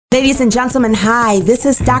Ladies and gentlemen, hi, this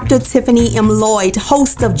is Dr. Tiffany M. Lloyd,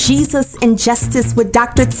 host of Jesus and Justice with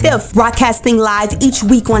Dr. Tiff, broadcasting live each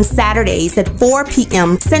week on Saturdays at 4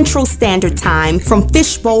 p.m. Central Standard Time from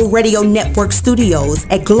Fishbowl Radio Network Studios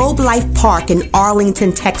at Globe Life Park in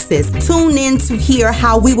Arlington, Texas. Tune in to hear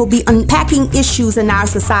how we will be unpacking issues in our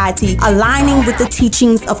society, aligning with the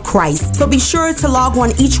teachings of Christ. So be sure to log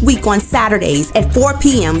on each week on Saturdays at 4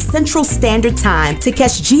 p.m. Central Standard Time to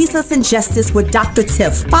catch Jesus and Justice with Dr.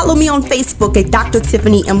 Tiff. Follow me on Facebook at Dr.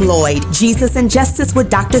 Tiffany M. Lloyd. Jesus and Justice with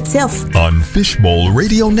Dr. Tiff. On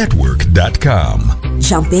FishbowlRadioNetwork.com.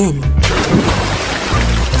 Jump in.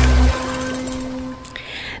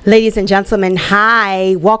 Ladies and gentlemen,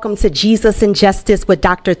 hi. Welcome to Jesus and Justice with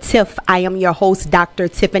Dr. Tiff. I am your host, Dr.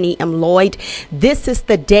 Tiffany M. Lloyd. This is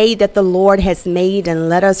the day that the Lord has made, and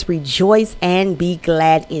let us rejoice and be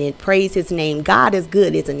glad in it. Praise his name. God is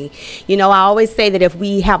good, isn't he? You know, I always say that if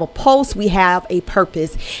we have a pulse, we have a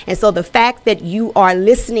purpose. And so the fact that you are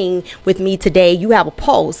listening with me today, you have a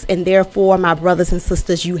pulse, and therefore, my brothers and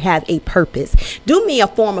sisters, you have a purpose. Do me a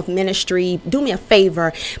form of ministry. Do me a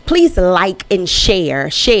favor. Please like and share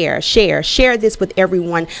this with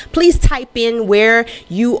everyone. Please type in where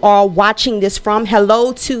you are watching this from.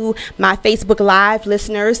 Hello to my Facebook Live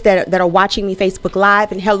listeners that are watching me Facebook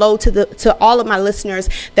Live, and hello to all of my listeners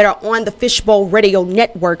that are on the Fishbowl Radio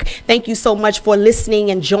Network. Thank you so much for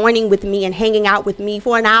listening and joining with me and hanging out with me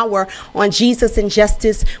for an hour on Jesus and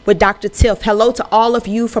Justice with Dr. Tiff. Hello to all of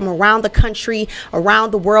you from around the country,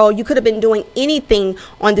 around the world. You could have been doing anything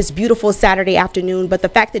on this beautiful Saturday afternoon, but the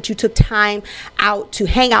fact that you took time out to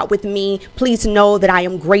hang out with me, please know that I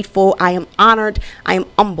am grateful, I am honored, I am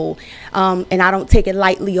humble, and I don't take it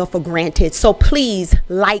lightly or for granted. So please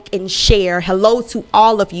like and share. Hello to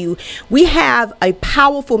all of you. We have a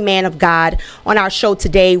powerful man of God on our show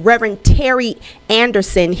today, Reverend Terry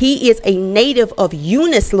Anderson. He is a native of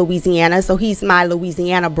Eunice, Louisiana, so he's my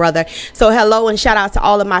Louisiana brother. So hello and shout out to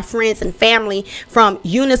all of my friends and family from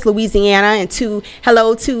Eunice, Louisiana, and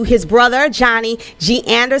hello to his brother, Johnny G.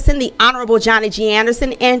 Anderson, the Honorable Johnny G.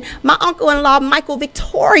 Anderson, and my uncle-in-law, Michael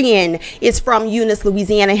Victorian, is from Eunice,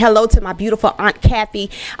 Louisiana. Hello to my beautiful Aunt Kathy.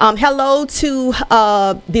 Hello to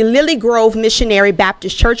the Lily Grove Missionary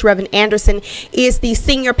Baptist Church. Reverend Anderson is the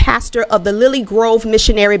senior pastor of the Lily Grove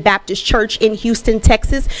Missionary Baptist Church in Houston,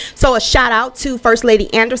 Texas. So a shout out to First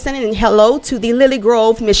Lady Anderson, and hello to the Lily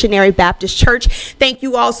Grove Missionary Baptist Church. Thank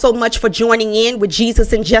you all so much for joining in with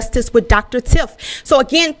Jesus and Justice with Dr. Tiff. So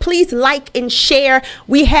again, please like and share.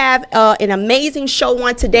 We have an amazing show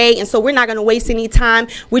on today, and so we're not going to waste any time.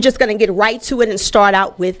 We're just going to get right to it and start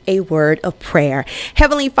out with a word of prayer.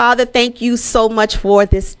 Heavenly Father, thank you so much for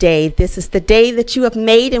this day. This is the day that you have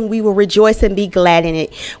made, and we will rejoice and be glad in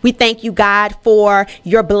it. We thank you, God, for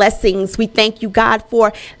your blessings. We thank you, God,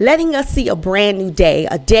 for letting us see a brand new day,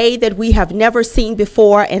 a day that we have never seen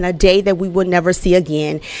before, and a day that we will never see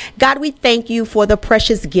again. God, we thank you for the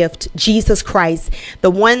precious gift, Jesus Christ, the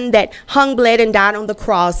one that hung, bled, and died on the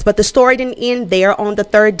cross. But the story didn't end there. On the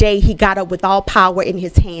third day, he got up with all power in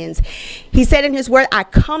his hands. He said in his word, I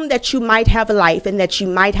come that you might have life, and that you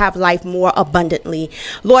might have life more abundantly.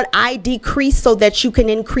 Lord, I decrease so that you can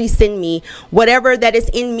increase in me. Whatever that is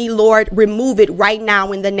in me, Lord, remove it right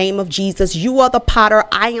now in the name of Jesus. You are the potter,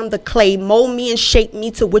 I am the clay. Mold me and shape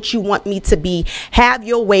me to what you want me to be. Have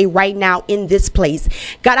your way right now in this place.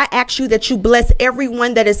 God, I ask you that you bless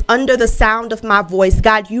everyone that is under the sound of my voice.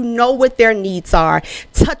 God, you know what their needs are.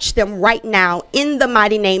 Touch them right now in the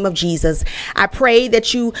mighty name of Jesus. I pray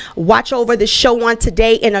that you watch over the show on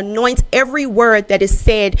today and anoint every word that is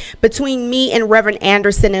said between me and Reverend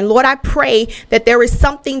Anderson. And Lord, I pray that there is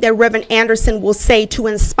something that Reverend Anderson will say to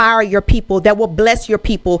inspire your people, that will bless your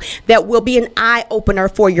people, that will be an eye opener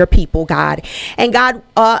for your people, God. And God,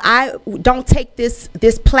 I don't take this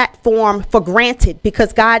platform for granted,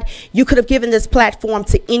 because God, you could have given this platform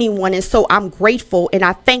to anyone. And so I'm grateful, and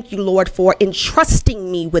I thank you, Lord, for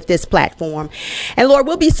entrusting me with this platform. And Lord,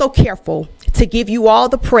 we'll be so careful to give you all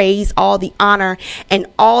the praise, all the honor, and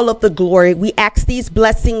all of the glory. We ask these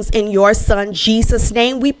blessings in your Son, Jesus'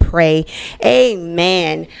 name we pray.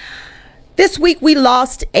 Amen. This week we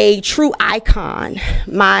lost a true icon.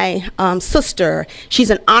 My sister, she's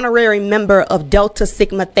an honorary member of Delta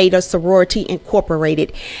Sigma Theta Sorority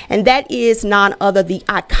Incorporated. And that is none other the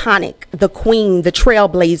iconic, the queen, the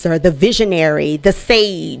trailblazer, the visionary, the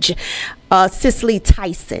sage, Cicely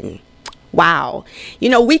Tyson. Wow. You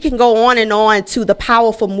know, we can go on and on to the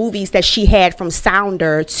powerful movies that she had, from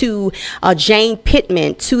Sounder to Jane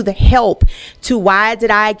Pittman, to The Help, to Why Did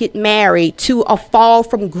I Get Married, to A Fall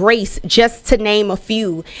from Grace, just to name a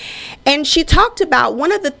few. And she talked about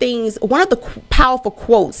one of the powerful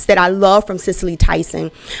quotes that I love from Cicely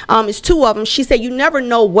Tyson. Is two of them. She said, "You never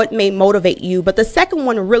know what may motivate you." But the second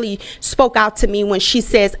one really spoke out to me when she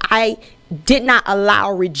says, "I did not allow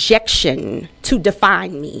rejection to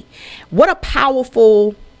define me." What a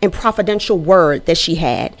powerful and providential word that she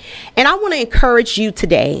had. And I want to encourage you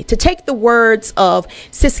today to take the words of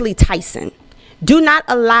Cicely Tyson. Do not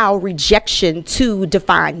allow rejection to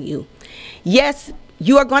define you. Yes,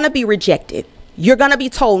 you are going to be rejected. You're going to be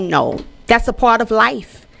told no. That's a part of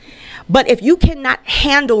life. But if you cannot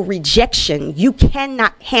handle rejection, you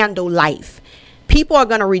cannot handle life. People are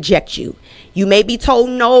going to reject you. You may be told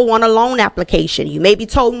no on a loan application. You may be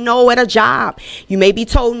told no at a job. You may be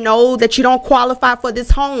told no, that you don't qualify for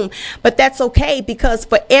this home. But that's okay, because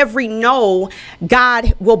for every no,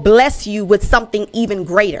 God will bless you with something even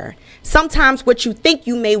greater. Sometimes what you think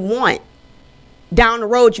you may want, down the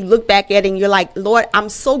road, you look back at it and you're like, "Lord, I'm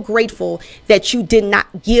so grateful that you did not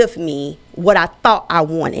give me what I thought I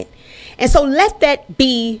wanted." And so let that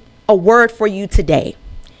be a word for you today.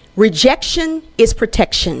 Rejection is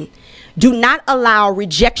protection. Do not allow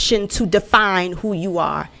rejection to define who you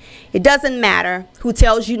are. It doesn't matter who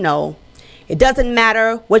tells you no. It doesn't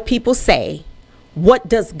matter what people say. What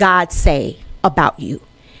does God say about you?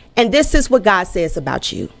 And this is what God says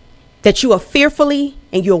about you: that you are fearfully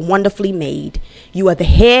and you're wonderfully made. You are the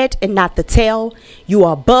head and not the tail. You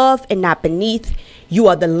are above and not beneath. You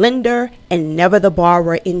are the lender and never the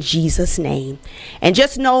borrower, in Jesus' name. And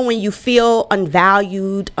just know, when you feel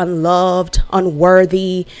unvalued, unloved,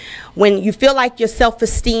 unworthy, when you feel like your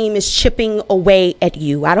self-esteem is chipping away at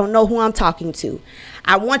you, I don't know who I'm talking to.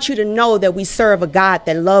 I want you to know that we serve a God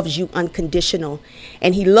that loves you unconditional,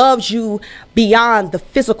 and he loves you beyond the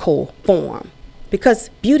physical form, because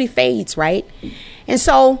beauty fades, right? And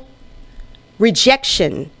so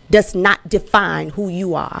rejection does not define who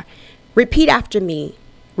you are. Repeat after me: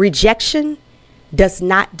 rejection does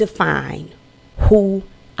not define who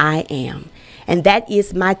I am. And that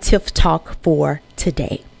is my TIF talk for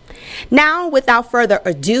today. Now, without further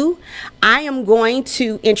ado, I am going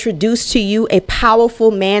to introduce to you a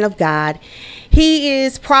powerful man of God. He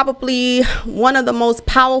is probably one of the most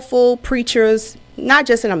powerful preachers, not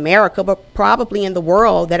just in America, but probably in the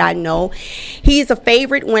world, that I know. He's a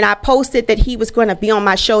favorite. When I posted that he was going to be on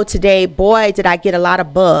my show today, boy, did I get a lot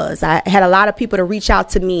of buzz. I had a lot of people to reach out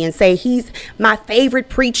to me and say, "He's my favorite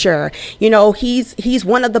preacher. You know, he's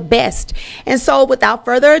one of the best." And so without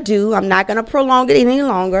further ado, I'm not going to prolong it any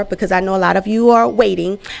longer, because I know a lot of you are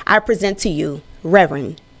waiting. I present to you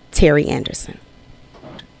Reverend Terry Anderson.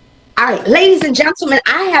 All right, ladies and gentlemen,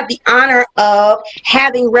 I have the honor of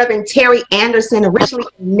having Reverend Terry Anderson, originally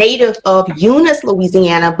a native of Eunice,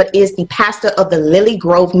 Louisiana, but is the pastor of the Lily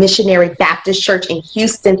Grove Missionary Baptist Church in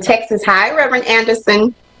Houston, Texas. Hi, Reverend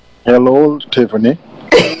Anderson. Hello, Tiffany.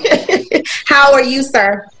 How are you,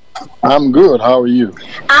 sir? I'm good. How are you?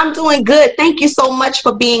 I'm doing good. Thank you so much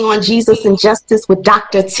for being on Jesus and Justice with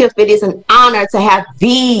Dr. Tiff. It is an honor to have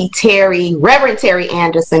Reverend Terry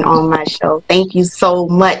Anderson on my show. Thank you so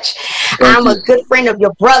much. I'm a good friend of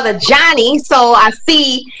your brother, Johnny, so I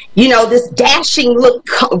see, you know, this dashing look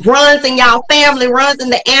runs in y'all family, runs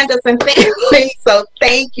in the Anderson family. So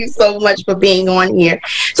thank you so much for being on here.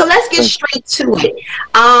 So let's get straight to it.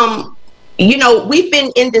 You know, we've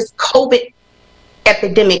been in this COVID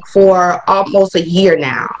epidemic for almost a year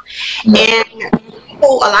now, and a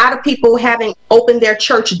lot of people haven't opened their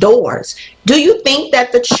church doors. Do you think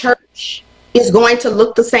that the church is going to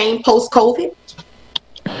look the same post-COVID?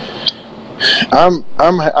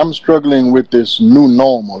 I'm struggling with this new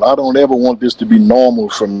normal. I don't ever want this to be normal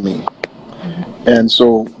for me. And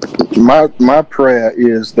so my prayer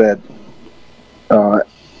is that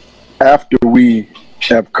after we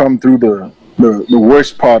have come through the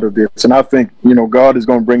worst part of this, and I think, you know, God is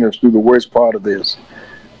going to bring us through the worst part of this.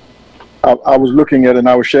 I was looking at it, and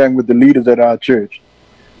I was sharing with the leaders at our church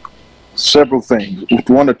several things,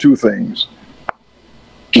 one or two things.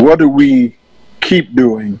 What do we keep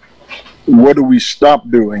doing? What do we stop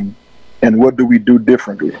doing? And what do we do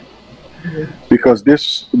differently? Because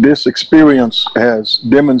this experience has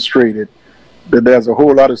demonstrated that there's a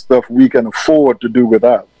whole lot of stuff we can afford to do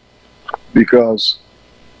without, because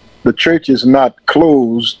the church is not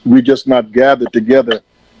closed. We're just not gathered together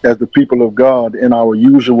as the people of God in our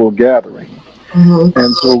usual gathering.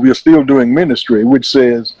 And so we're still doing ministry, which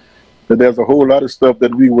says that there's a whole lot of stuff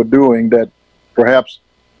that we were doing that perhaps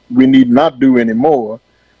we need not do anymore,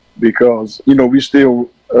 because, you know, we still,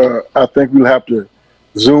 I think we'll have to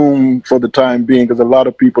Zoom for the time being, because a lot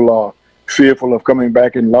of people are fearful of coming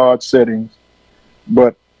back in large settings.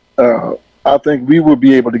 But I think we will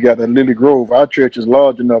be able to gather at Lily Grove. Our church is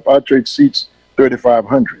large enough. Our church seats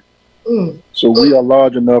 3,500. So we are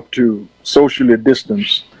large enough to socially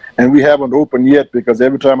distance. And we haven't opened yet, because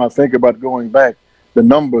every time I think about going back, the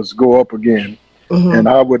numbers go up again. And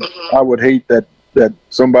I would hate that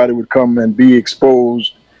somebody would come and be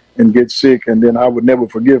exposed and get sick, and then I would never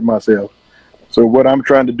forgive myself. So what I'm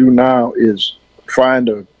trying to do now is find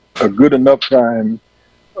a good enough time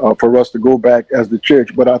for us to go back as the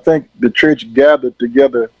church. But I think the church gathered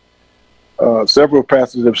together. Several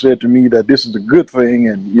pastors have said to me that this is a good thing,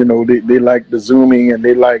 and you know, they like the Zooming, and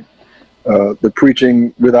they like the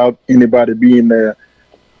preaching without anybody being there.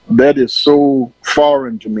 That is so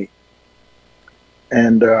foreign to me,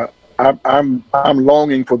 and I'm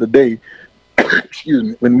longing for the day, excuse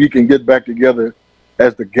me, when we can get back together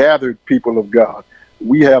as the gathered people of God.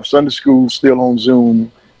 We have Sunday school still on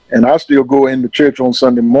Zoom, and I still go into church on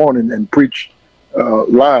Sunday morning and preach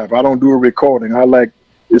live. I don't do a recording.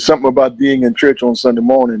 It's something about being in church on Sunday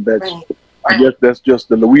morning that's, right. I guess that's just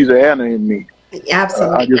the Louisiana in me.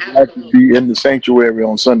 Absolutely. I just like to be in the sanctuary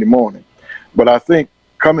on Sunday morning. But I think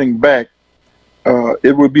coming back,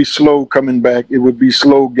 it would be slow coming back. It would be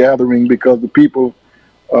slow gathering, because the people,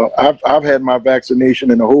 I've had my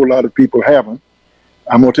vaccination and a whole lot of people haven't.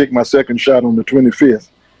 I'm going to take my second shot on the 25th.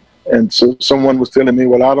 And so someone was telling me,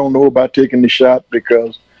 well, I don't know about taking the shot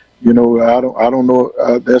because, you know, I don't know,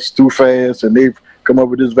 that's too fast, and they've come up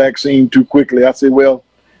with this vaccine too quickly. I say, well,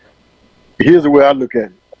 here's the way I look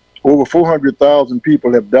at it. Over 400,000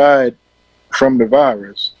 people have died from the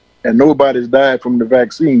virus, and nobody's died from the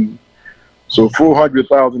vaccine. So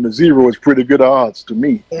 400,000 to 0 is pretty good odds to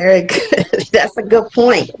me. Very good. That's a good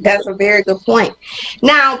point. That's a very good point.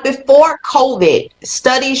 Now, before COVID,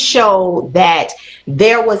 studies show that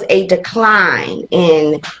there was a decline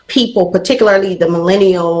in people, particularly the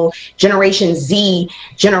millennial Generation Z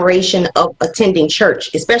generation, of attending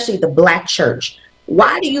church, especially the Black church.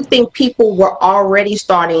 Why do you think people were already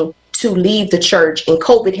starting to leave the church and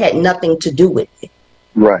COVID had nothing to do with it?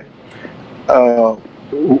 Right.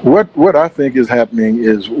 What I think is happening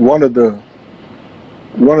is one of the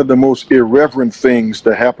most irreverent things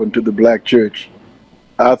to happen to the Black church,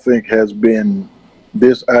 I think, has been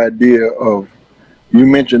this idea of, you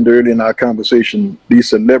mentioned earlier in our conversation, these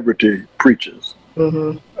celebrity preachers.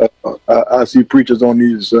 I see preachers on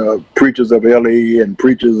these preachers of LA and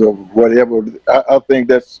preachers of whatever. I think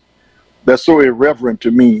that's so irreverent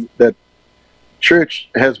to me, that church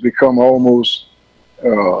has become almost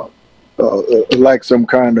like some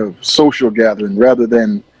kind of social gathering rather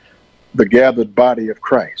than the gathered body of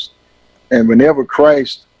Christ. And whenever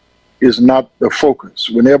Christ is not the focus,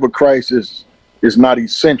 whenever Christ is not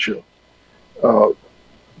essential,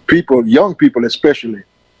 people, young people especially,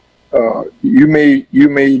 you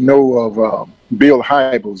may know of Bill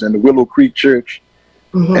Hybels and the Willow Creek Church,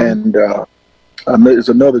 and there's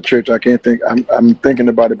another church I can't think. I'm thinking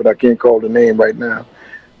about it, but I can't call the name right now.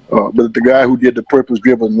 But the guy who did the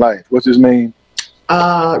Purpose-Driven Life, what's his name?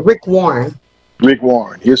 Rick Warren. Rick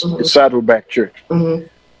Warren, his Saddleback Church.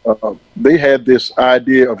 They had this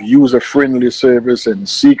idea of user-friendly service and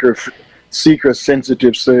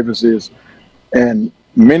seeker-sensitive services, and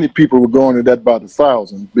many people were going to that by the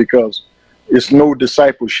thousands, because it's no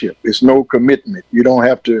discipleship, it's no commitment. You don't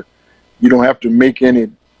have to make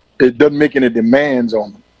any. It doesn't make any demands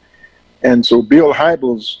on them. And so Bill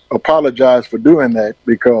Hybels apologized for doing that,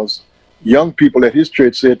 because young people at his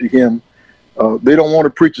church said to him, they don't want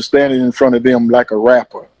a preacher standing in front of them like a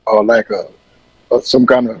rapper or like some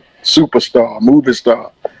kind of superstar, movie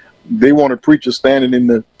star. They want a preacher standing in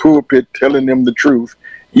the pulpit telling them the truth,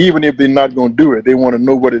 even if they're not going to do it. They want to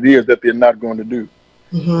know what it is that they're not going to do.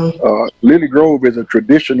 Lily Grove is a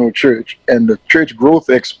traditional church, and the church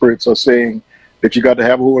growth experts are saying that you got to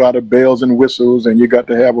have a whole lot of bells and whistles, and you got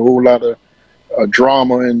to have a whole lot of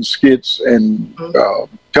drama and skits and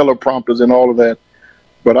teleprompters and all of that.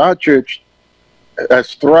 But our church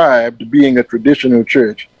has thrived being a traditional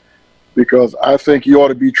church, because I think you ought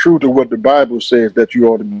to be true to what the Bible says that you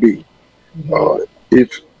ought to be.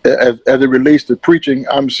 If as it relates to preaching,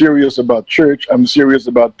 I'm serious about church. I'm serious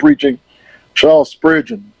about preaching. Charles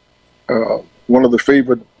Spurgeon, one of the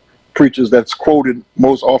favorite preachers that's quoted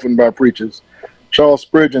most often by preachers, Charles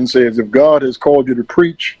Spurgeon says, if God has called you to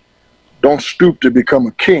preach, don't stoop to become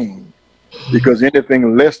a king, because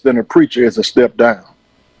anything less than a preacher is a step down.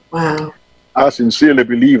 Wow. I sincerely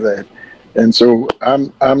believe that. And so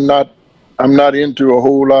I'm not into a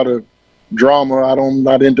whole lot of drama. I'm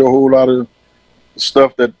not into a whole lot of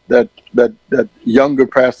stuff that younger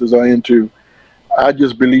pastors are into. I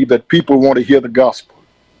just believe that people want to hear the gospel.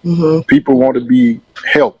 Mm-hmm. People want to be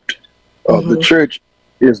helped. The church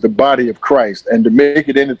is the body of Christ, and to make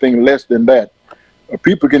it anything less than that,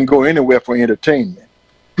 people can go anywhere for entertainment.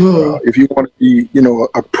 If you want to be,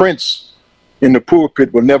 a prince in the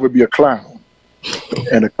pulpit will never be a clown,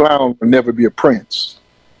 and a clown will never be a prince.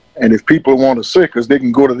 And if people want a circus, they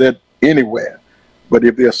can go to that anywhere. But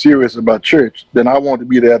if they're serious about church, then I want to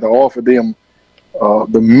be there to offer them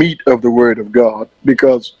the meat of the Word of God,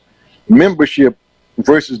 because membership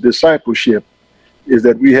versus discipleship is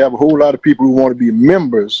that we have a whole lot of people who want to be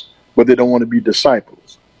members, but they don't want to be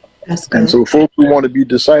disciples. That's good. And so folks who want to be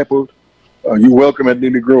discipled, you're welcome at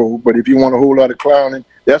Lily Grove. But if you want a whole lot of clowning,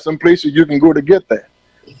 there's some places you can go to get that.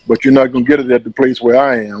 But you're not going to get it at the place where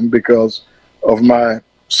I am, because of my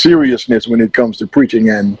seriousness when it comes to preaching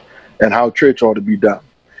and how church ought to be done.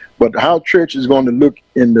 But how church is going to look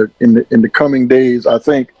in the coming days, I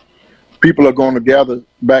think people are going to gather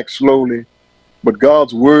back slowly, but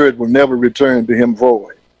God's word will never return to him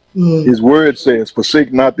void. His word says,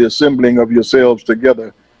 forsake not the assembling of yourselves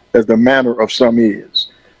together as the manner of some is.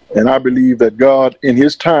 And I believe that God, in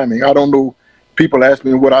his timing, I don't know, people ask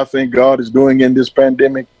me what I think God is doing in this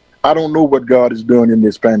pandemic. I don't know what God is doing in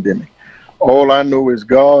this pandemic. All I know is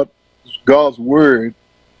God's word,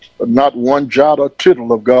 not one jot or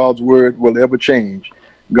tittle of God's word will ever change.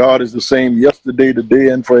 God is the same yesterday, today,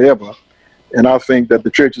 and forever. And I think that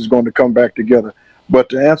the church is going to come back together. But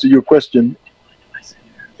to answer your question,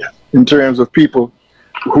 in terms of people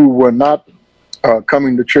who were not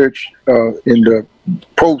coming to church in the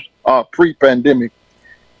pre-pandemic,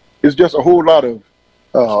 it's just a whole lot of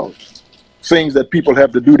things that people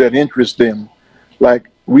have to do that interest them. Like,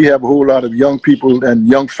 we have a whole lot of young people and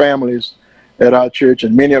young families at our church,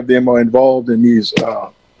 and many of them are involved in these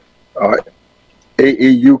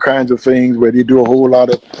AAU kinds of things where they do a whole lot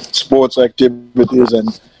of sports activities,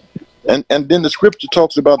 and then the scripture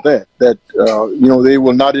talks about that they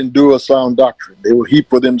will not endure sound doctrine. They will heap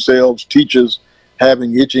for themselves teachers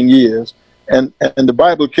having itching ears, and the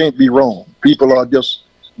Bible can't be wrong. People are just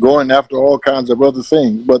going after all kinds of other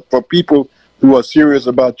things, but for people who are serious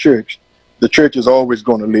about church, the church is always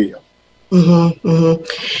going to live.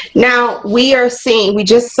 Now we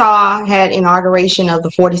just had inauguration of the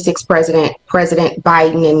 46th President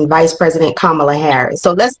Biden and Vice President Kamala Harris.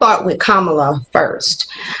 So let's start with Kamala first,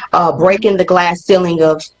 breaking the glass ceiling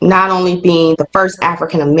of not only being the first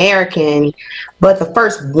African American, but the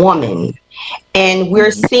first woman. And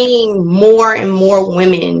we're seeing more and more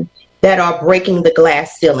women that are breaking the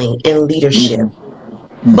glass ceiling in leadership.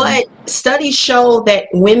 But studies show that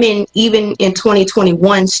women, even in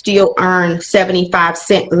 2021, still earn 75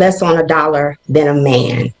 cents less on a dollar than a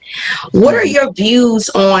man. What are your views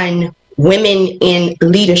on women in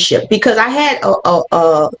leadership? Because I had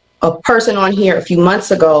a person on here a few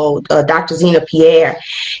months ago, Dr. Zena Pierre,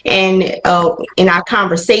 and in our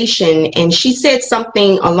conversation, and she said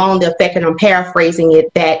something along the effect, and I'm paraphrasing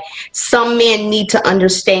it, that some men need to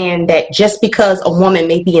understand that just because a woman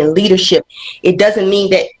may be in leadership, it doesn't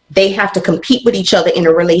mean that they have to compete with each other in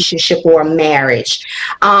a relationship or a marriage.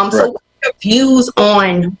 Right. So what are your views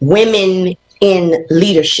on women in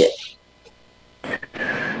leadership?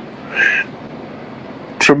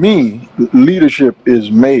 To me, leadership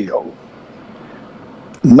is male.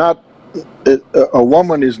 Not a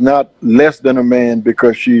woman is not less than a man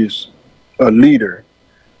because she's a leader.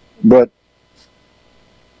 But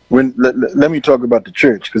let me talk about the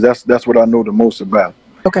church, because that's what I know the most about.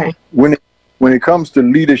 Okay. When it comes to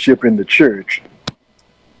leadership in the church,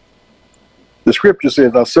 the scripture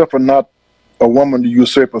says, "I suffer not a woman to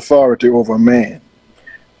usurp authority over a man."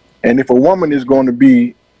 And if a woman is going to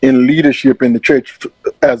be in leadership in the church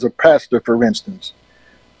as a pastor, for instance,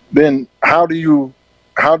 then how do you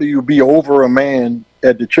be over a man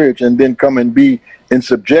at the church and then come and be in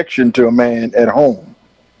subjection to a man at home?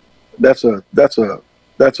 That's an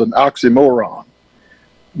oxymoron.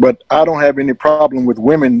 But I don't have any problem with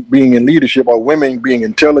women being in leadership, or women being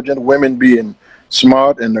intelligent, women being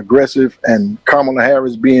smart and aggressive, and Kamala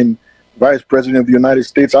Harris being Vice President of the United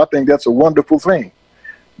States. I think that's a wonderful thing.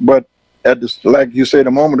 But like you said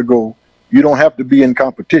a moment ago, you don't have to be in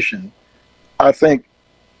competition. I think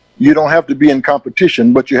you don't have to be in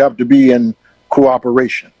competition, but you have to be in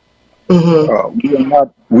cooperation.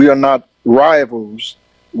 We are not rivals.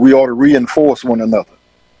 We ought to reinforce one another.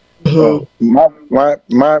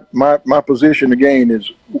 My position again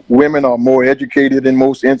is women are more educated in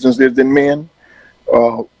most instances than men.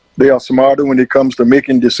 They are smarter when it comes to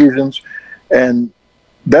making decisions, and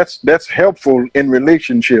that's helpful in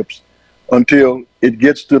relationships until it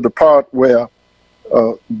gets to the part where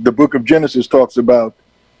the book of Genesis talks about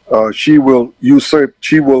she will usurp,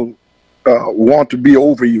 she will want to be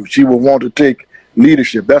over you. She will want to take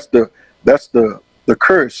leadership. That's the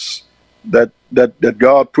curse that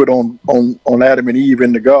God put on Adam and Eve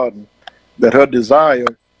in the garden, that her desire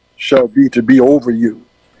shall be to be over you.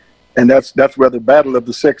 And that's where the battle of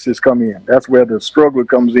the sexes come in. That's where the struggle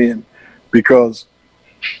comes in, because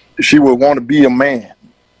she will want to be a man.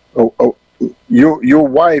 Your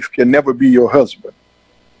wife can never be your husband.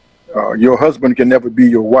 Your husband can never be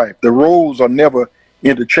your wife. The roles are never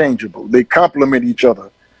interchangeable. They complement each other.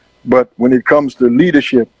 But when it comes to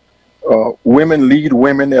leadership, women lead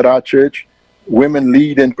women at our church. Women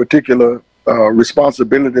lead in particular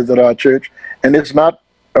responsibilities at our church. And it's not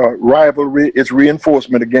rivalry, it's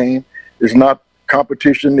reinforcement again. It's not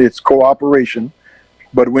competition, it's cooperation.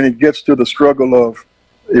 But when it gets to the struggle of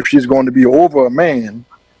if she's going to be over a man,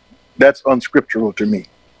 that's unscriptural to me.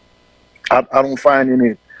 I don't find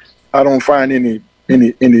any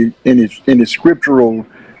scriptural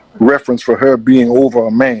reference for her being over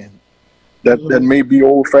a man. That may be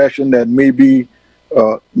old fashioned, that may be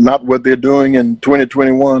not what they're doing in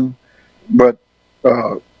 2021, but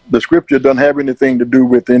the scripture doesn't have anything to do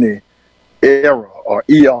with any era or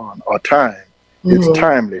eon or time. It's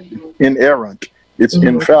timeless, it's inerrant, it's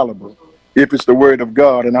infallible. If it's the word of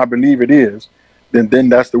God, and I believe it is, then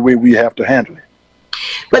that's the way we have to handle it.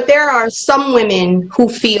 But there are some women who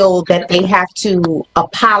feel that they have to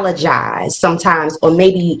apologize sometimes, or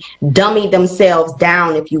maybe dummy themselves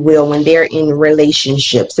down, if you will, when they're in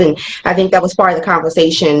relationships. And I think that was part of the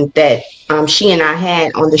conversation that she and I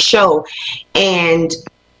had on the show. And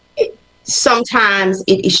sometimes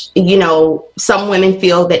some women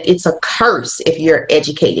feel that it's a curse if you're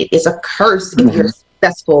educated. It's a curse if you're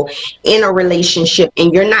successful in a relationship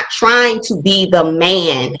and you're not trying to be the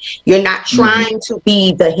man, you're not trying to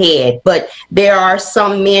be the head. But there are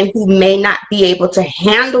some men who may not be able to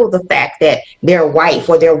handle the fact that their wife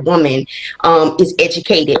or their woman is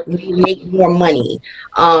educated, may make more money,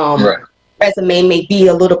 resume may be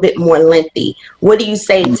a little bit more lengthy. What do you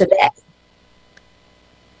say to that?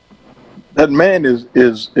 That man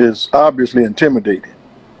is obviously intimidated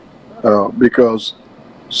because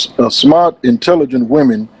smart, intelligent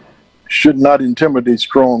women should not intimidate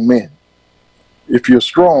strong men. If you're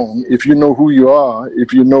strong, if you know who you are,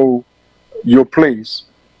 if you know your place,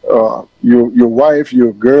 your wife,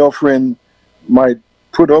 your girlfriend might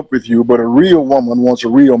put up with you, but a real woman wants a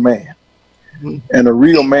real man. And a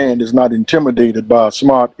real man is not intimidated by a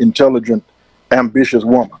smart, intelligent, ambitious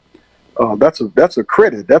woman. That's a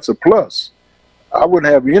credit. That's a plus. I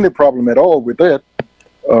wouldn't have any problem at all with that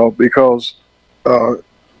because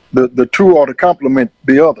the two ought to complement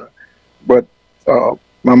the other. But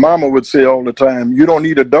my mama would say all the time, you don't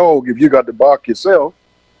need a dog if you got to bark yourself.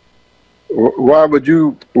 Why would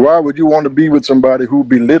you want to be with somebody who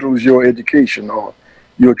belittles your education or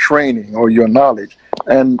your training or your knowledge?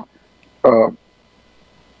 And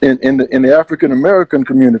in the African American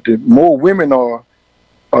community, more women are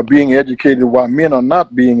being educated while men are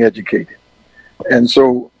not being educated. And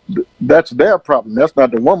so that's their problem. That's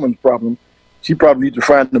not the woman's problem. She probably needs to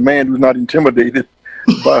find a man who's not intimidated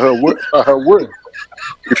by her worth.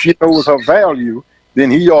 If she knows her value, then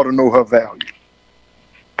he ought to know her value.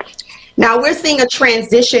 Now we're seeing a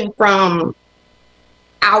transition from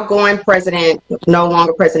outgoing president, no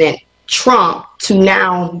longer President Trump, to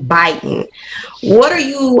now Biden. What are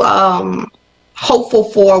you hopeful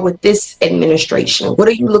for with this administration? What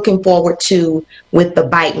are you looking forward to with the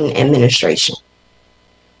Biden administration?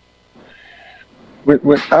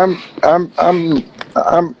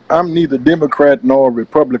 I'm neither Democrat nor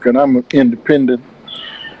Republican. I'm independent,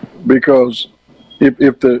 because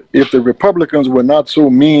if the Republicans were not so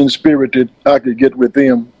mean-spirited, I could get with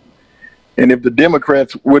them, and if the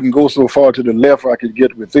Democrats wouldn't go so far to the left, I could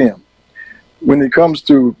get with them. When it comes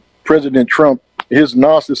to President Trump, his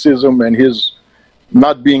narcissism and his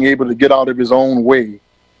not being able to get out of his own way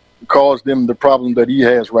caused him the problem that he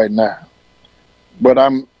has right now. But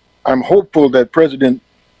I'm hopeful that President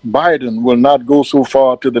Biden will not go so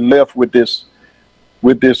far to the left with this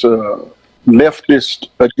leftist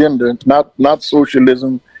agenda, not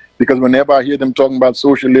socialism, because whenever I hear them talking about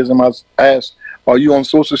socialism, I ask, are you on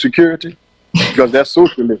Social Security? Because that's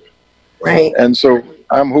socialism. Right. And so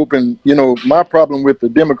I'm hoping, my problem with the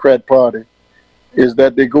Democrat Party is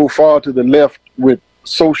that they go far to the left with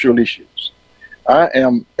social issues. I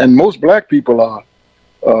am, and most black people are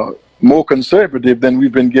more conservative than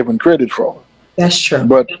we've been given credit for. That's true.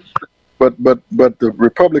 But the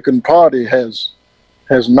Republican Party has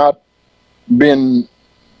not been,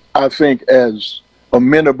 I think, as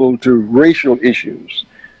amenable to racial issues.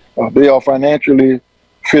 They are financially,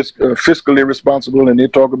 fiscally responsible, and they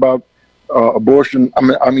talk about abortion.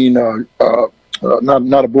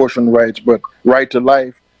 Not abortion rights, but right to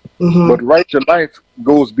life. But right to life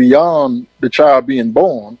goes beyond the child being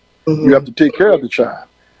born. You have to take care of the child.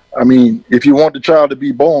 I mean, if you want the child to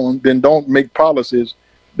be born, then don't make policies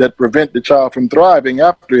that prevent the child from thriving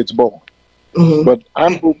after it's born. But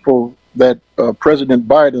I'm hopeful that President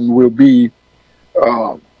Biden will be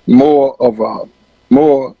more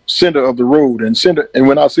center of the road, and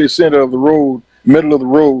when I say center of the road, middle of the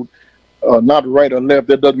road, not right or left.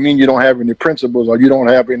 That doesn't mean you don't have any principles or you don't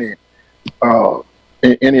have any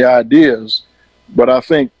ideas. But I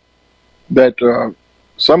think that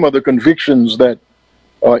some of the convictions that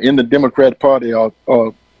are in the Democrat Party are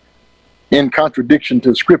in contradiction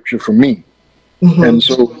to Scripture for me. And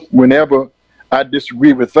so whenever I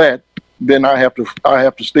disagree with that, then I have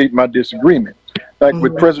to state my disagreement. Like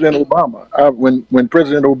with President Obama, when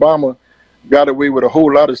President Obama got away with a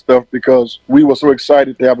whole lot of stuff because we were so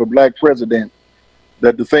excited to have a black president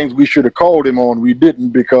that the things we should have called him on, we didn't,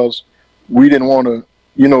 because we didn't want to,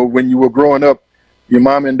 when you were growing up, your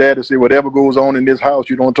mom and dad would say, whatever goes on in this house,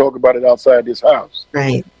 you don't talk about it outside this house.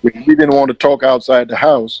 Right. We didn't want to talk outside the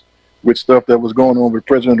house with stuff that was going on with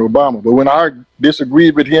President Obama. But when I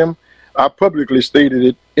disagreed with him, I publicly stated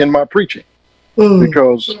it in my preaching,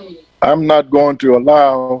 because I'm not going to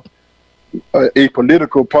allow a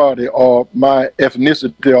political party or my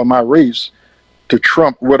ethnicity or my race to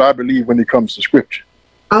trump what I believe when it comes to Scripture.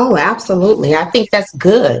 Oh, absolutely. I think that's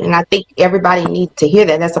good. And I think everybody needs to hear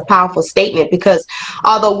that. That's a powerful statement, because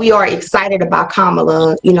although we are excited about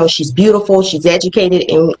Kamala, she's beautiful, she's educated,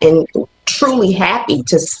 and truly happy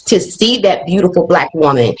to see that beautiful black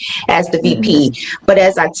woman as the VP. But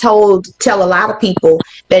as I tell a lot of people,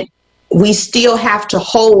 that we still have to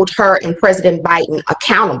hold her and President Biden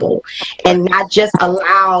accountable, and not just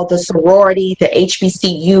allow the sorority, the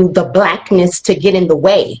HBCU, the blackness to get in the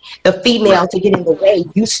way, the female to get in the way.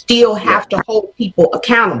 You still have to hold people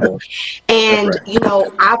accountable. And,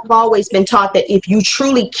 I've always been taught that if you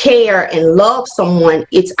truly care and love someone,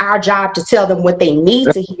 it's our job to tell them what they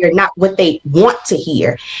need to hear, not what they want to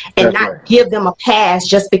hear, and not give them a pass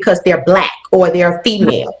just because they're black or they're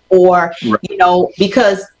female, or,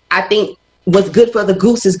 because I think what's good for the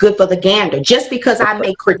goose is good for the gander. Just because I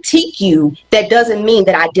may critique you, that doesn't mean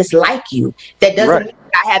that I dislike you. That doesn't mean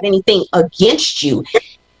that I have anything against you.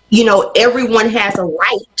 Everyone has a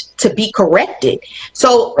right to be corrected.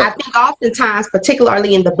 So I think oftentimes,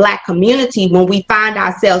 particularly in the black community, when we find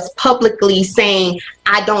ourselves publicly saying,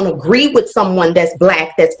 I don't agree with someone that's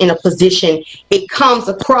black, that's in a position, it comes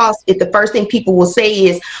across, the first thing people will say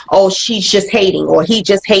is, oh, she's just hating, or he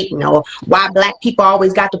just hating, or why black people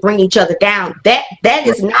always got to bring each other down. That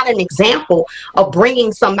is not an example of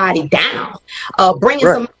bringing somebody down. Bringing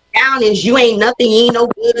somebody down is, you ain't nothing, you ain't no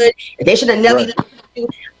good, they should have never even.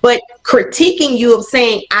 But critiquing you of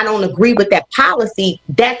saying, I don't agree with that policy,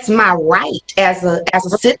 that's my right as a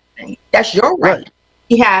citizen. That's your right.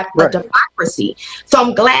 You have a democracy. So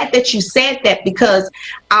I'm glad that you said that, because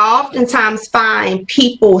I oftentimes find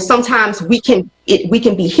people, sometimes we can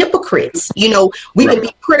be hypocrites. We can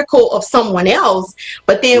be critical of someone else,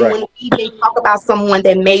 but then when we may talk about someone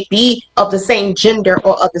that may be of the same gender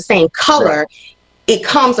or of the same color, it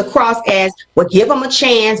comes across as, well, give them a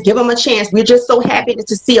chance, we're just so happy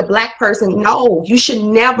to see a black person. No, you should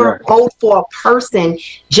never vote for a person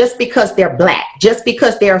just because they're black, just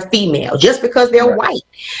because they're a female, just because they're white.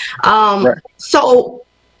 So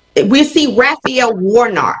we see Raphael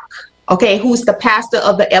Warnock, who's the pastor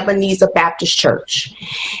of the Ebenezer Baptist Church,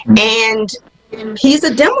 and he's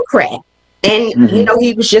a Democrat, and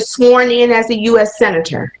he was just sworn in as a U.S.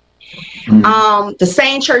 Senator. The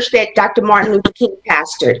same church that Dr. Martin Luther King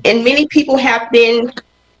pastored. And many people have been,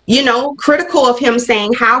 critical of him,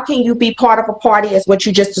 saying, how can you be part of a party, as what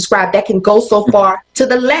you just described, that can go so far to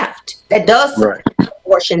the left, that does support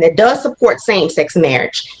abortion, that does support same-sex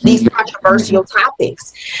marriage, these controversial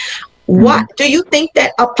topics? What do you think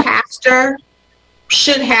that a pastor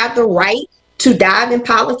should have the right to dive in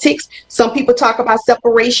politics? Some people talk about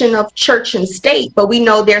separation of church and state, but we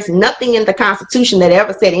know there's nothing in the Constitution that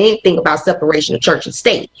ever said anything about separation of church and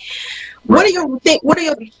state. What do you think? What are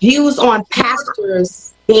your views on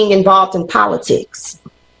pastors being involved in politics?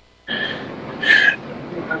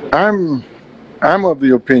 I'm of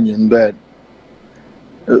the opinion that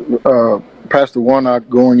Pastor Warnock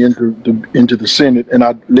going into the Senate, and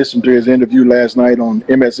I listened to his interview last night on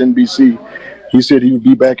MSNBC. He said he would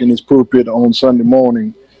be back in his pulpit on Sunday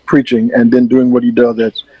morning preaching and then doing what he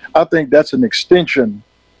does. I think that's an extension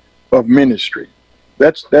of ministry.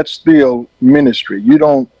 That's still ministry. You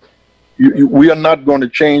don't We are not going to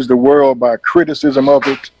change the world by criticism of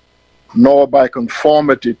it, nor by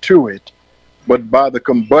conformity to it, but by the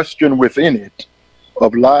combustion within it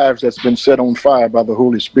of lives that's been set on fire by the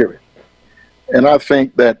Holy Spirit. And I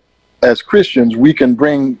think that as Christians, we can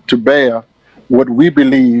bring to bear what we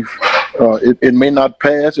believe. It may not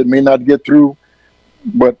pass, it may not get through,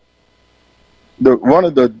 but one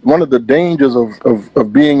of the dangers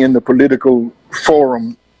of being in the political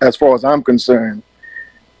forum, as far as I'm concerned,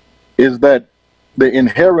 is that the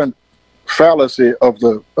inherent fallacy of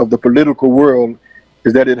the political world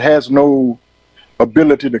is that it has no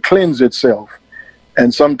ability to cleanse itself,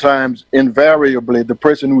 and sometimes invariably the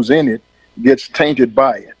person who's in it gets tainted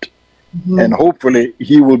by it. And hopefully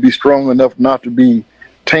he will be strong enough not to be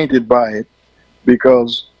tainted by it,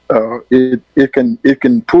 because it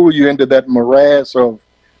can pull you into that morass of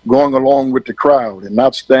going along with the crowd and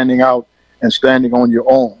not standing out and standing on your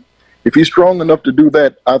own. If he's strong enough to do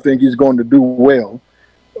that, I think he's going to do well,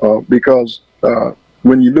 because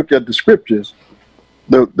when you look at the scriptures,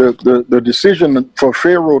 the decision for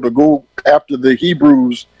Pharaoh to go after the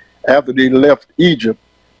Hebrews after they left Egypt,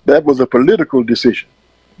 that was a political decision.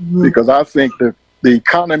 Because I think that the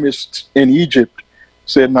economists in Egypt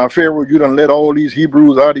said, now Pharaoh, you done let all these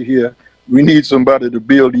Hebrews out of here. We need somebody to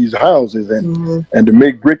build these houses and to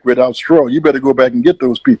make brick without straw. You better go back and get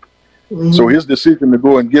those people. So his decision to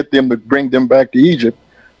go and get them, to bring them back to Egypt,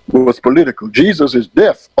 was political. Jesus'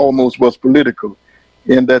 death almost was political,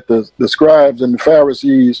 in that the scribes and the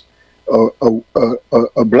Pharisees,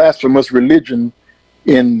 a blasphemous religion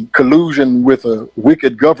in collusion with a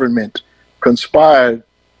wicked government, conspired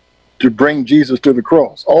to bring Jesus to the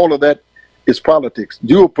cross. All of that is politics.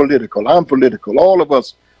 You're political, I'm political, all of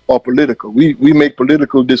us are political. We make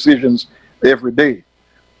political decisions every day.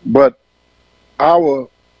 But our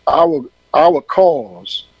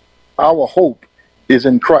cause, our hope is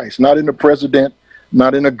in Christ, not in the president,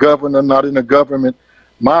 not in a governor, not in a government.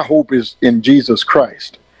 My hope is in Jesus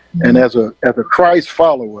Christ. And as a Christ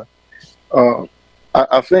follower,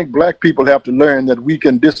 I think black people have to learn that we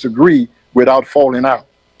can disagree without falling out.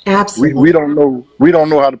 Absolutely. We don't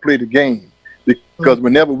know how to play the game, because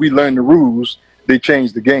whenever we learn the rules, they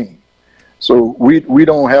change the game. So we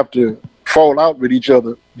don't have to fall out with each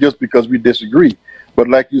other just because we disagree. But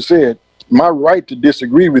like you said, my right to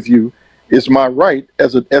disagree with you is my right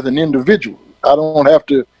as an individual. I don't have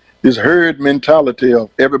to, this herd mentality of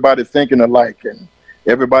everybody thinking alike and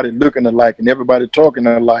everybody looking alike and everybody talking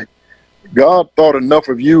alike. God thought enough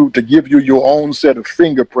of you to give you your own set of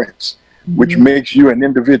fingerprints, which makes you an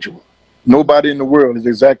individual. Nobody in the world is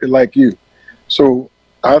exactly like you. So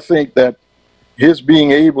I think that his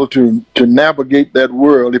being able to navigate that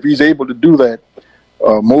world, if he's able to do that,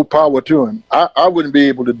 more power to him. I wouldn't be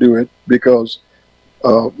able to do it, because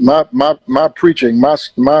my preaching,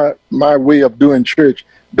 my way of doing church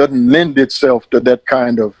doesn't lend itself to that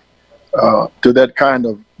kind of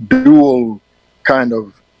dual kind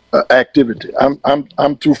of activity.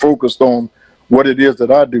 I'm too focused on what it is that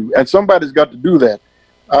I do, and somebody's got to do that.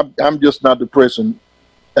 I'm just not the person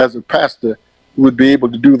as a pastor who would be able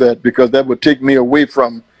to do that, because that would take me away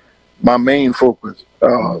from my main focus.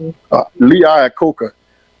 Lee Iacocca,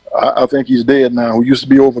 I think he's dead now, who used to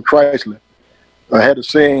be over Chrysler, had a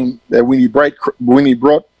saying that when he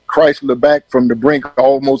brought Chrysler back from the brink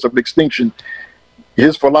almost of extinction,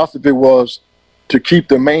 his philosophy was to keep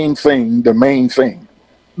the main thing the main thing.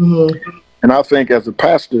 And I think as a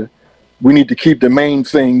pastor, we need to keep the main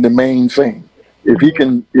thing the main thing. If he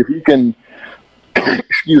can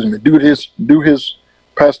excuse me, do his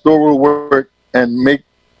pastoral work and make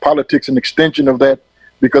politics an extension of that,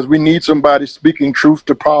 because we need somebody speaking truth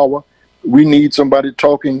to power. We need somebody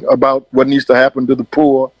talking about what needs to happen to the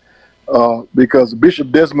poor, because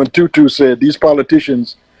Bishop Desmond Tutu said these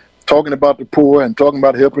politicians talking about the poor and talking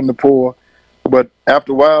about helping the poor, but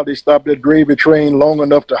after a while they stop that gravy train long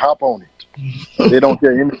enough to hop on it. They don't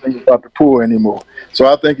care anything about the poor anymore.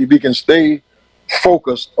 So I think if he can stay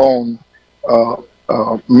focused on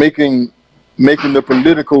making the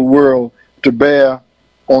political world to bear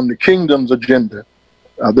on the kingdom's agenda,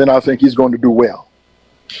 then I think he's going to do well.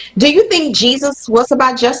 Do you think Jesus was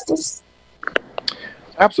about justice?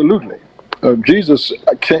 Absolutely. Jesus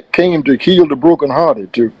came to heal the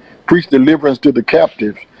brokenhearted, to preach deliverance to the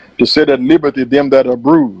captives, to set at liberty them that are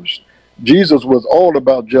bruised. Jesus was all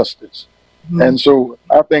about justice. And so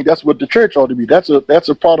I think that's what the church ought to be. That's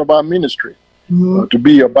a part of our ministry, to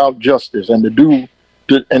be about justice and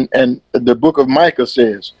and the book of Micah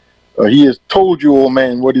says, he has told you, O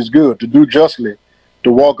man, what is good, to do justly,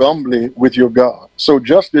 to walk humbly with your God. So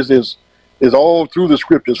justice is all through the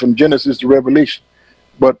scriptures from Genesis to Revelation.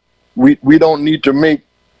 But we don't need to make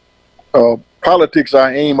politics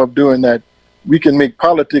our aim of doing that, we can make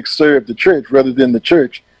politics serve the church rather than the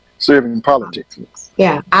church serving politics.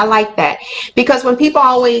 Yeah, I like that, because when people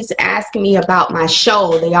always ask me about my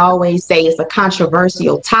show, they always say it's a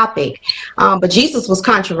controversial topic, but Jesus was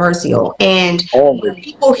controversial. And when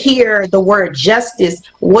people hear the word justice,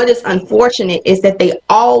 what is unfortunate is that they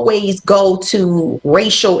always go to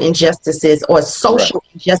racial injustices or social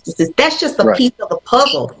injustices. That's just a piece of the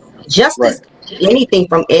puzzle. Justice, anything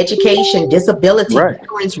from education, disability,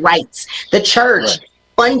 veterans' rights, the church,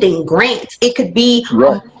 funding, grants. It could be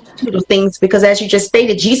of things, because as you just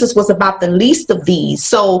stated, Jesus was about the least of these.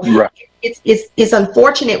 So it's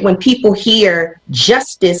unfortunate when people hear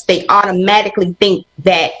justice, they automatically think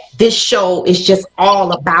that this show is just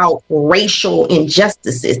all about racial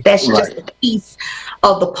injustices. That's just a piece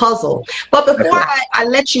of the puzzle. But before I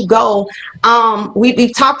let you go,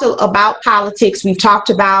 we've talked about politics, we've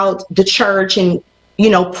talked about the church, and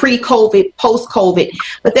pre-COVID, post-COVID,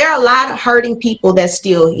 but there are a lot of hurting people that's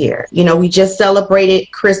still here. We just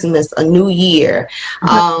celebrated Christmas, a new year.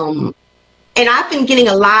 And I've been getting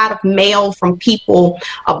a lot of mail from people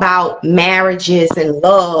about marriages and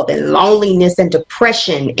love and loneliness and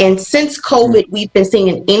depression. And since COVID, we've been seeing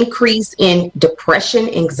an increase in depression,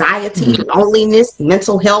 anxiety, loneliness,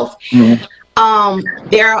 mental health.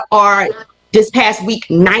 There are, this past week,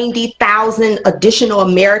 90,000 additional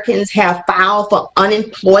Americans have filed for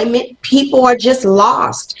unemployment. People are just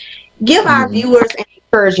lost. Give our viewers an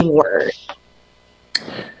encouraging word.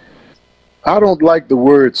 I don't like the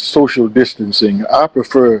word social distancing. I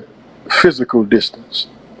prefer physical distance.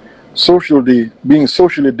 Being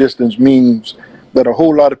socially distanced means that a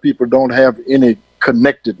whole lot of people don't have any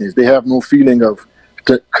connectedness. They have no feeling of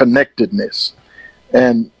connectedness.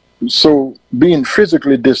 And so being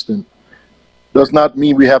physically distant does not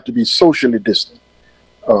mean we have to be socially distant.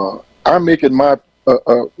 I'm making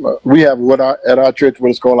we have at our church what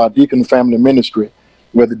is called our deacon family ministry,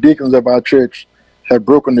 where the deacons of our church have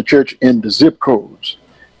broken the church into zip codes,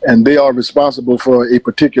 and they are responsible for a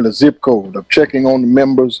particular zip code of checking on the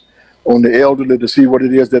members, on the elderly, to see what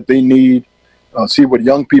it is that they need, see what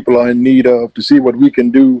young people are in need of, to see what we can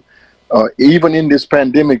do, even in this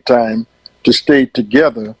pandemic time, to stay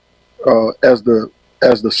together as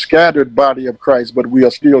the scattered body of Christ, but we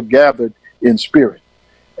are still gathered in spirit.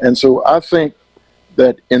 And so I think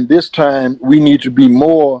that in this time, we need to be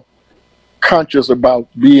more conscious about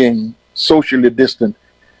being socially distant,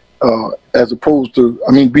 as opposed to,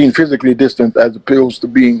 being physically distant as opposed to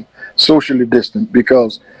being socially distant,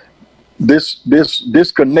 because this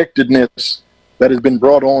disconnectedness that has been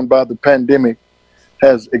brought on by the pandemic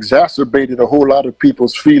has exacerbated a whole lot of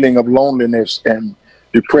people's feeling of loneliness and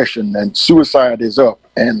depression, and suicide is up,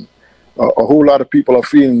 and a whole lot of people are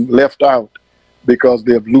feeling left out because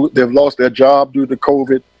they've lost their job due to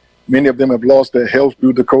COVID. Many of them have lost their health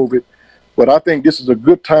due to COVID. But I think this is a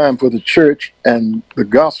good time for the church and the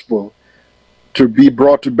gospel to be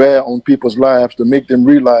brought to bear on people's lives, to make them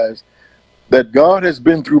realize that God has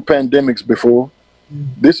been through pandemics before.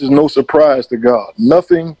 This is no surprise to God.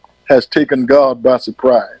 Nothing has taken God by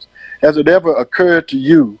surprise. Has it ever occurred to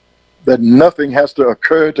you that nothing has to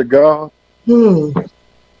occur to God?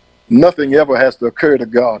 Nothing ever has to occur to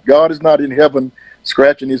God. God is not in heaven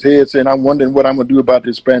scratching his head saying, I'm wondering what I'm going to do about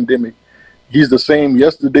this pandemic. He's the same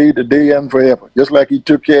yesterday, today, and forever. Just like he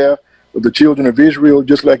took care of the children of Israel,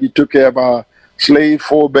 just like he took care of our slave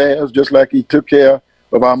forebears, just like he took care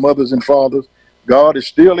of our mothers and fathers, God is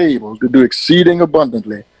still able to do exceeding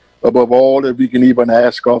abundantly above all that we can even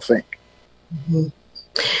ask or think.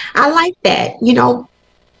 I like that,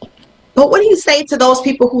 But what do you say to those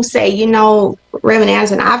people who say, Reverend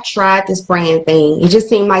Anderson, I've tried this praying thing. It just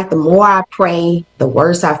seemed like the more I pray, the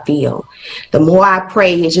worse I feel. The more I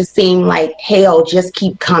pray, it just seemed like hell just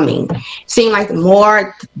keep coming. It seemed like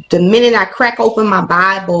the minute I crack open my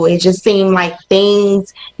Bible, it just seemed like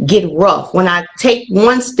things get rough. When I take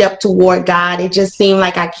one step toward God, it just seemed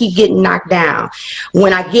like I keep getting knocked down.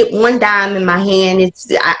 When I get one dime in my hand,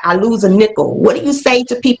 I lose a nickel. What do you say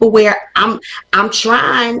to people where I'm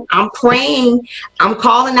trying, I'm praying, I'm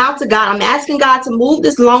calling out to God, I'm asking God to move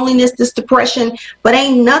this loneliness, this depression, but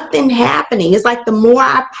ain't nothing happening? It's like the more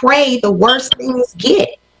I pray, the worse things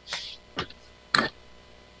get.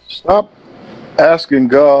 Stop asking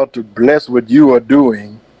God to bless what you are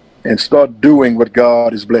doing and start doing what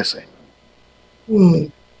God is blessing.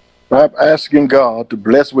 Stop asking God to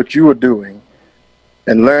bless what you are doing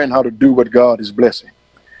and learn how to do what God is blessing.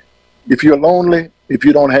 If you're lonely, if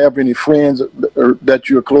you don't have any friends that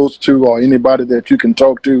you're close to or anybody that you can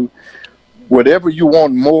talk to, whatever you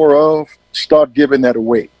want more of, start giving that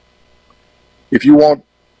away. If you want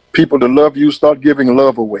people to love you, start giving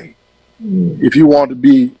love away. If you want to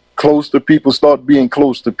be close to people, start being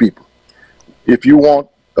close to people. If you want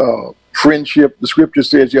friendship, the scripture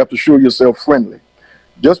says you have to show yourself friendly.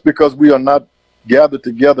 Just because we are not gathered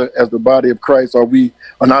together as the body of Christ, or we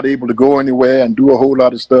are not able to go anywhere and do a whole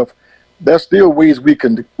lot of stuff, there's still ways we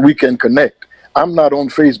can connect. I'm not on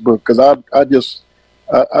Facebook because I just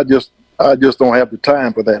don't have the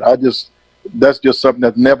time for that. That's just something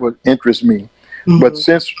that never interests me. But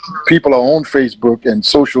since people are on Facebook and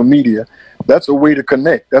social media, that's a way to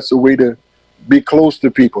connect. That's a way to be close to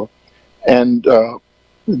people. And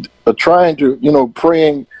trying to,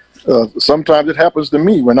 praying, sometimes it happens to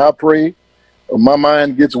me. When I pray, my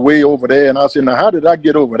mind gets way over there, and I say, now, how did I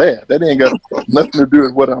get over there? That ain't got nothing to do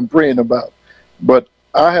with what I'm praying about. But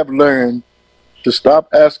I have learned to stop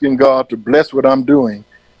asking God to bless what I'm doing,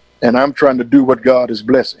 and I'm trying to do what God is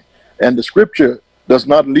blessing. And the scripture does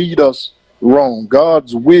not lead us wrong.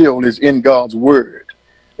 God's will is in God's word.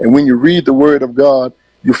 And when you read the word of God,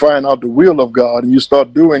 you find out the will of God, and you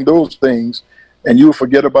start doing those things, and you'll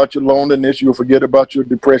forget about your loneliness, you'll forget about your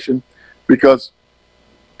depression, because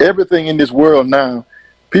everything in this world now,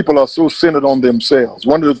 people are so centered on themselves.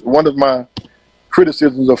 One of my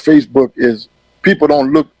criticisms of Facebook is people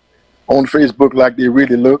don't look on Facebook like they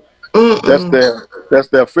really look. That's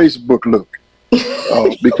their Facebook look,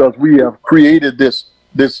 because we have created this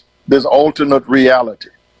alternate reality.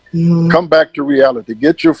 Come back to reality.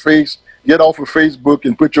 Get off of Facebook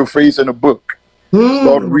and put your face in a book.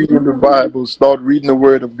 Start reading the Bible. Start reading the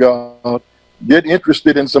Word of God. Get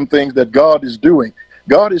interested in some things that God is doing.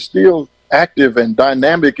 God is still active and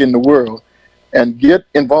dynamic in the world, and get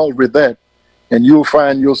involved with that, and you'll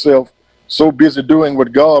find yourself so busy doing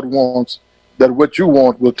what God wants that what you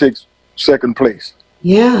want will take second place.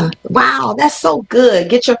 Yeah. Wow, that's so good.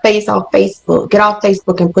 Get your face off Facebook. Get off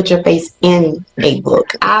Facebook and put your face in a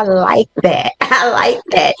book. I like that. I like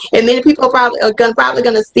that. And many people are probably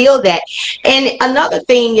going to steal that. And another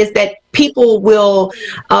thing is that people will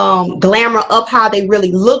glamour up how they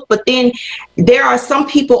really look, but then there are some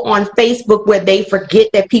people on Facebook where they forget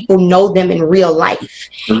that people know them in real life.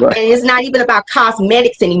 Right. And it's not even about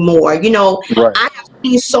cosmetics anymore. Right. I have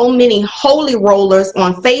seen so many holy rollers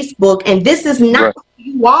on Facebook, and this is not right.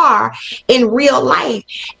 You are in real life.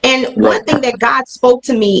 And one thing that God spoke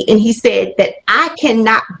to me, and he said that I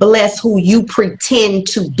cannot bless who you pretend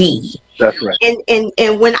to be. That's right.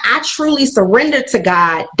 And when I truly surrendered to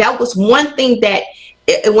God, that was one thing that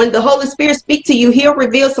when the Holy Spirit speaks to you, he'll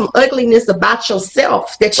reveal some ugliness about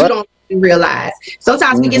yourself that you don't realize.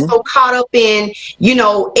 Sometimes we get so caught up in,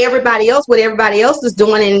 everybody else, what everybody else is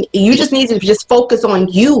doing, and you just need to just focus on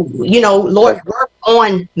you, Lord, work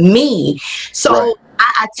on me. So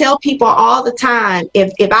I tell people all the time,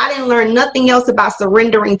 if I didn't learn nothing else about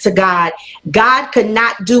surrendering to God, God could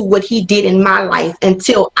not do what he did in my life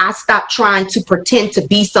until I stopped trying to pretend to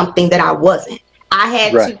be something that I wasn't. I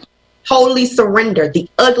had to totally surrender the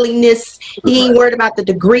ugliness. He ain't worried about the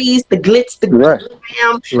degrees, the glitz, the glam,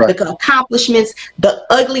 the accomplishments, the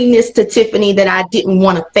ugliness to Tiffany that I didn't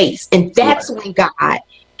want to face. And that's when God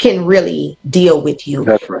can really deal with you.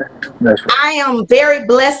 That's right. That's right. I am very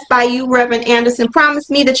blessed by you, Reverend Anderson. Promise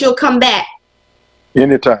me that you'll come back.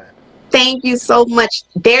 Anytime. Thank you so much.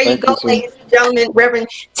 There you go, ladies and gentlemen. Reverend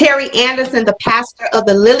Terry Anderson, the pastor of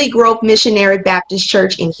the Lily Grove Missionary Baptist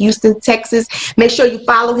Church in Houston, Texas. Make sure you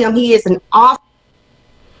follow him. He is an awesome.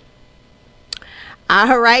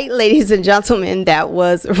 All right, ladies and gentlemen, that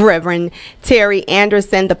was Reverend Terry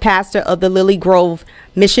Anderson, the pastor of the Lily Grove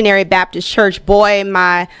Missionary Baptist Church. Boy,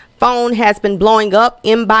 my phone has been blowing up,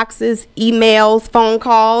 inboxes, emails, phone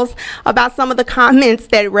calls about some of the comments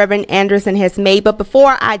that Reverend Anderson has made. But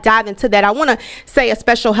before I dive into that, I want to say a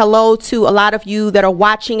special hello to a lot of you that are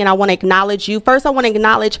watching, and I want to acknowledge you. First, I want to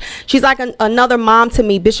acknowledge, she's like another mom to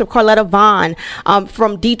me, Bishop Carletta Vaughn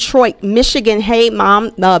from Detroit, Michigan. Hey,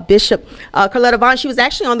 Mom, Bishop Carletta Vaughn. She was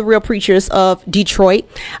actually on the Real Preachers of Detroit.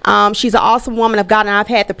 She's an awesome woman of God, and I've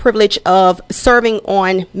had the privilege of serving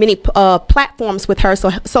on many platforms with her.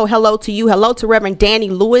 So hello to you. Hello to Reverend Danny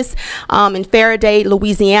Lewis in Faraday,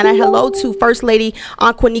 Louisiana. Hello to First Lady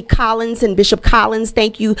Anquanique Collins and Bishop Collins.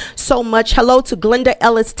 Thank you so much. Hello to Glenda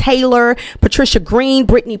Ellis Taylor, Patricia Green,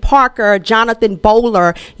 Brittany Parker, Jonathan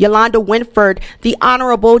Bowler, Yolanda Winford, the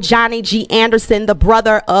Honorable Johnny G. Anderson, the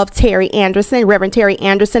brother of Terry Anderson, Reverend Terry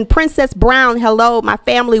Anderson, Princess Brown. Hello, my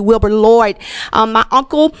family, Wilbur Lloyd, my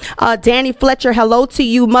uncle, Danny Fletcher. Hello to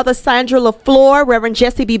you, Mother Sandra LaFleur, Reverend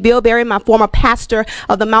Jesse B. Bilberry, my former pastor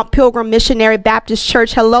of the Mount Mount Pilgrim Missionary Baptist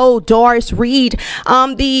Church. Hello, Doris Reed,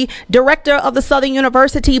 the director of the Southern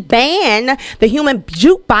University Band, the Human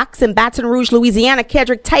Jukebox in Baton Rouge, Louisiana.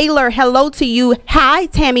 Kedrick Taylor, hello to you. Hi,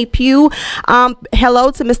 Tammy Pugh. Hello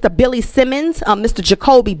to Mr. Billy Simmons, Mr.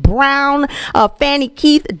 Jacoby Brown, Fanny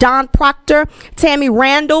Keith, Don Proctor, Tammy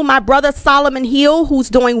Randall, my brother Solomon Hill, who's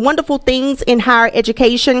doing wonderful things in higher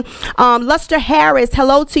education. Luster Harris,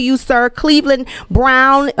 hello to you, sir. Cleveland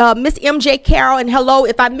Brown, Miss MJ Carroll, and hello.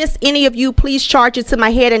 If I miss any of you, please charge it to my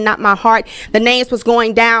head and not my heart. The names was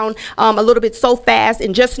going down a little bit so fast,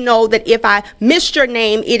 and just know that if I missed your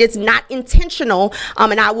name, it is not intentional,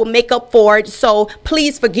 and I will make up for it. So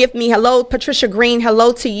please forgive me. Hello, Patricia Green.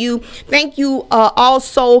 Hello to you. Thank you all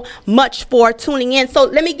so much for tuning in. So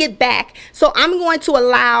let me get back. So I'm going to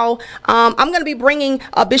allow, I'm going to be bringing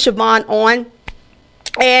Bishop Vaughn on.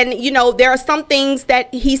 And, you know, there are some things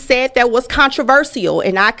that he said that was controversial,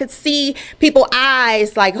 and I could see people's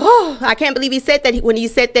eyes like, oh, I can't believe he said that, when he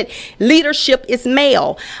said that leadership is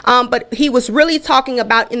male. But he was really talking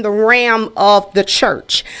about in the realm of the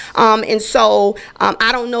church. And so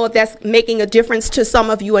I don't know if that's making a difference to some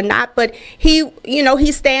of you or not, but he, you know,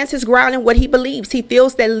 he stands his ground in what he believes. He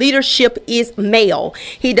feels that leadership is male.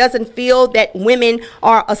 He doesn't feel that women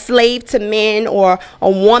are a slave to men or a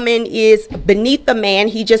woman is beneath the man.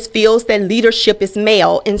 He just feels that leadership is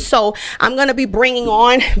male. And so I'm going to be bringing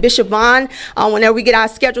on Bishop Vaughn whenever we get our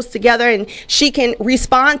schedules together, and she can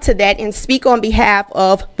respond to that and speak on behalf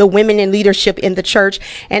of the women in leadership in the church.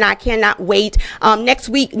 And I cannot wait. Next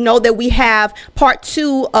week, know that we have part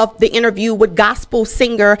 2 of the interview with gospel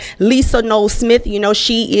singer Lisa Noel Smith. You know,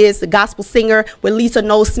 she is the gospel singer with Lisa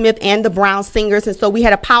Noel Smith and the Brown Singers. And so we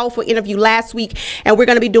had a powerful interview last week, and we're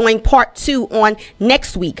going to be doing part 2 on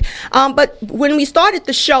next week. But when we started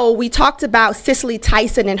the show, we talked about Cicely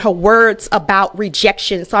Tyson and her words about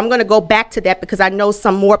rejection. So I'm going to go back to that because I know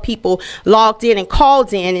some more people logged in and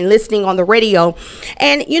called in and listening on the radio.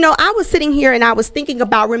 And, you know, I was sitting here and I was thinking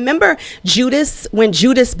about, remember Judas, when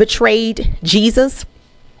Judas betrayed Jesus?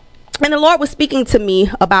 And the Lord was speaking to me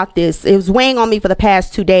about this. It was weighing on me for the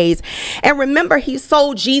past 2 days. And remember, he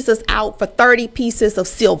sold Jesus out for 30 pieces of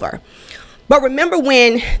silver. But remember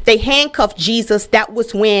when they handcuffed Jesus, that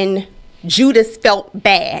was when Judas felt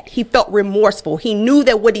bad. He felt remorseful. He knew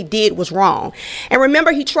that what he did was wrong. And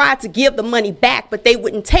remember, he tried to give the money back, but they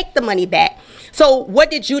wouldn't take the money back. So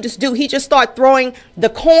what did Judas do? He just started throwing the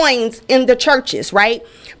coins in the churches, right?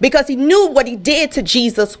 Because he knew what he did to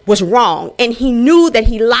Jesus was wrong. And he knew that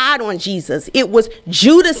he lied on Jesus. It was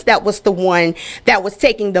Judas that was the one that was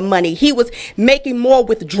taking the money. He was making more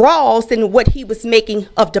withdrawals than what he was making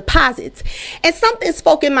of deposits. And something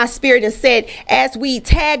spoke in my spirit and said, as we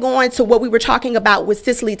tag on to what we were talking about with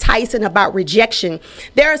Cicely Tyson about rejection,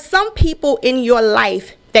 there are some people in your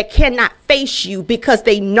life that cannot face you because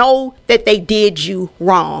they know that they did you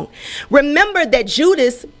wrong. Remember that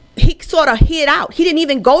Judas, he sort of hid out. He didn't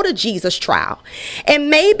even go to Jesus' trial. And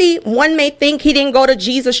maybe one may think he didn't go to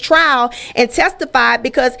Jesus' trial and testify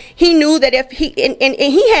because he knew that if he, and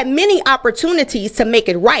he had many opportunities to make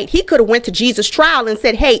it right. He could have went to Jesus' trial and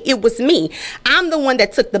said, hey, it was me. I'm the one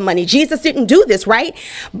that took the money. Jesus didn't do this, right?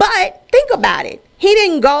 But think about it. He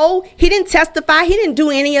didn't go, he didn't testify, he didn't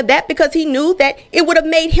do any of that because he knew that it would have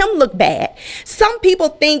made him look bad. Some people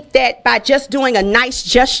think that by just doing a nice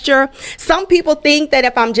gesture, some people think that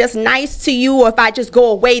if I'm just nice to you or if I just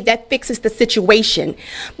go away, that fixes the situation.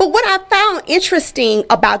 But what I found interesting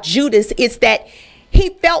about Judas is that he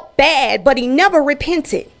felt bad, but he never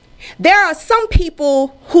repented. There are some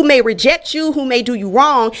people who may reject you, who may do you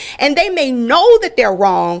wrong, and they may know that they're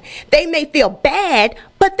wrong. They may feel bad,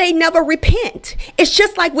 but they never repent. It's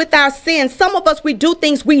just like with our sins. Some of us, we do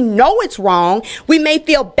things we know it's wrong. We may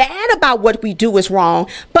feel bad about what we do is wrong,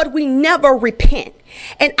 but we never repent.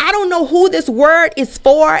 And I don't know who this word is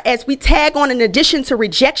for as we tag on in addition to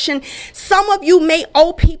rejection. Some of you may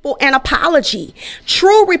owe people an apology.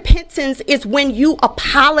 True repentance is when you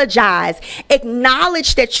apologize,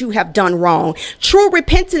 acknowledge that you have done wrong. True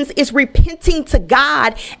repentance is repenting to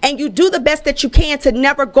God, and you do the best that you can to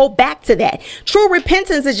never go back to that. True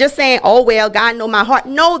repentance is just saying, oh, well, God know my heart.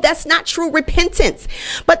 No, that's not true repentance.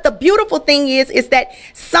 But the beautiful thing is that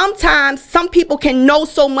sometimes some people can know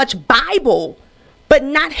so much Bible but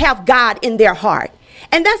not have God in their heart.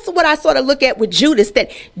 And that's what I sort of look at with Judas, that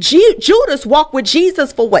Judas walked with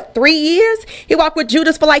Jesus for what, 3 years? He walked with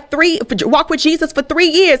Jesus for 3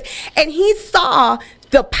 years. And he saw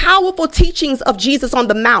the powerful teachings of Jesus on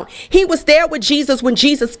the Mount. He was there with Jesus when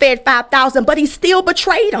Jesus fed 5,000, but he still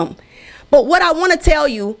betrayed him. But what I want to tell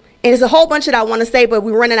you, and there's a whole bunch that I want to say, but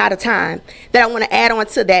we're running out of time, that I want to add on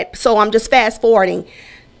to that. So I'm just fast forwarding.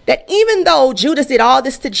 that even though Judas did all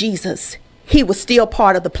this to Jesus, he was still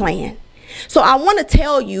part of the plan. So I want to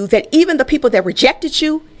tell you that even the people that rejected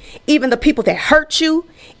you, even the people that hurt you,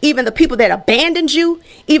 even the people that abandoned you,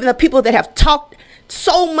 even the people that have talked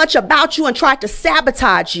so much about you and tried to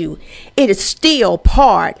sabotage you, it is still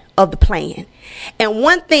part of the plan. And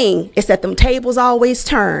one thing is that them tables always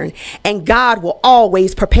turn, and God will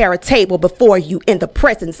always prepare a table before you in the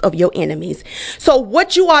presence of your enemies. So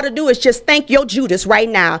what you ought to do is just thank your Judas right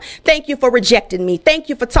now. Thank you for rejecting me. Thank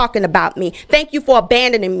you for talking about me. Thank you for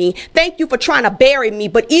abandoning me. Thank you for trying to bury me.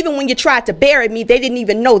 But even when you tried to bury me, they didn't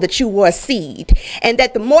even know that you were a seed, and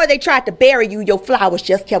that the more they tried to bury you, your flowers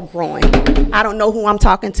just kept growing. I don't know who I'm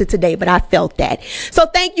talking to today, but I felt that. So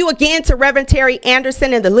thank you again to Reverend Terry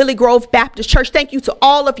Anderson and the Lily Grove Baptist Church. Thank you to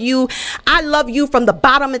all of you. I love you from the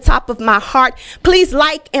bottom and top of my heart. Please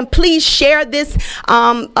like and please share this.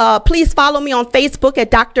 Please follow me on Facebook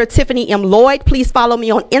at Dr. Tiffany M. Lloyd. Please follow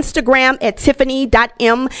me on Instagram at tiffany.m.lloyd.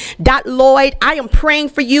 I am praying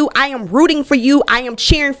for you. I am rooting for you. I am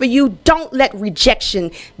cheering for you. Don't let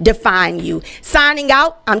rejection define you. Signing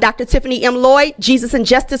out, I'm Dr. Tiffany M. Lloyd. Jesus and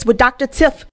Justice with Dr. Tiff.